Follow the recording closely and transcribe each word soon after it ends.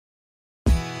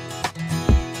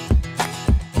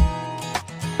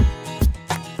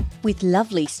With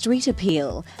lovely street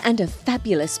appeal and a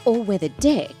fabulous all-weather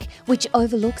deck, which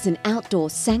overlooks an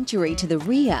outdoor sanctuary to the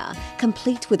rear,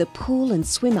 complete with a pool and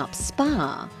swim-up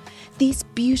spa, this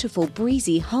beautiful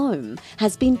breezy home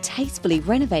has been tastefully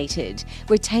renovated,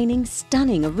 retaining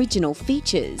stunning original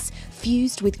features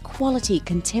fused with quality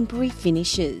contemporary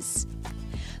finishes.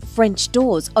 French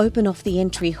doors open off the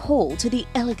entry hall to the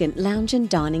elegant lounge and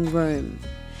dining room.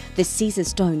 The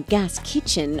Caesarstone gas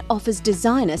kitchen offers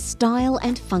designer style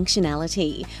and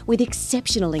functionality with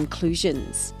exceptional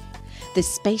inclusions. The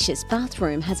spacious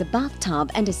bathroom has a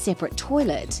bathtub and a separate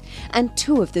toilet, and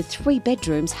 2 of the 3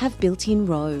 bedrooms have built-in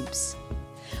robes.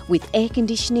 With air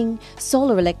conditioning,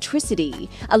 solar electricity,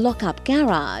 a lock-up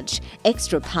garage,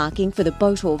 extra parking for the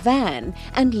boat or van,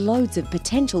 and loads of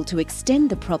potential to extend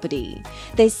the property,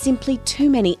 there's simply too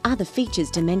many other features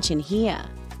to mention here.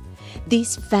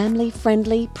 This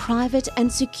family-friendly, private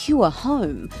and secure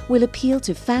home will appeal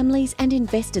to families and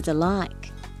investors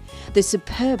alike. The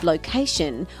superb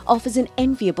location offers an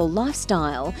enviable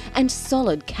lifestyle and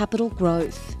solid capital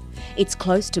growth. It's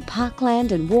close to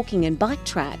parkland and walking and bike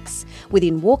tracks,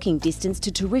 within walking distance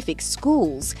to terrific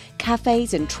schools,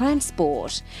 cafes and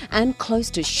transport, and close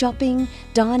to shopping,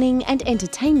 dining and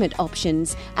entertainment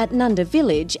options at Nundah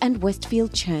Village and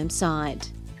Westfield Chermside.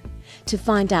 To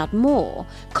find out more,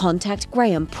 contact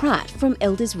Graham Pratt from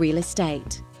Elders Real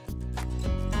Estate.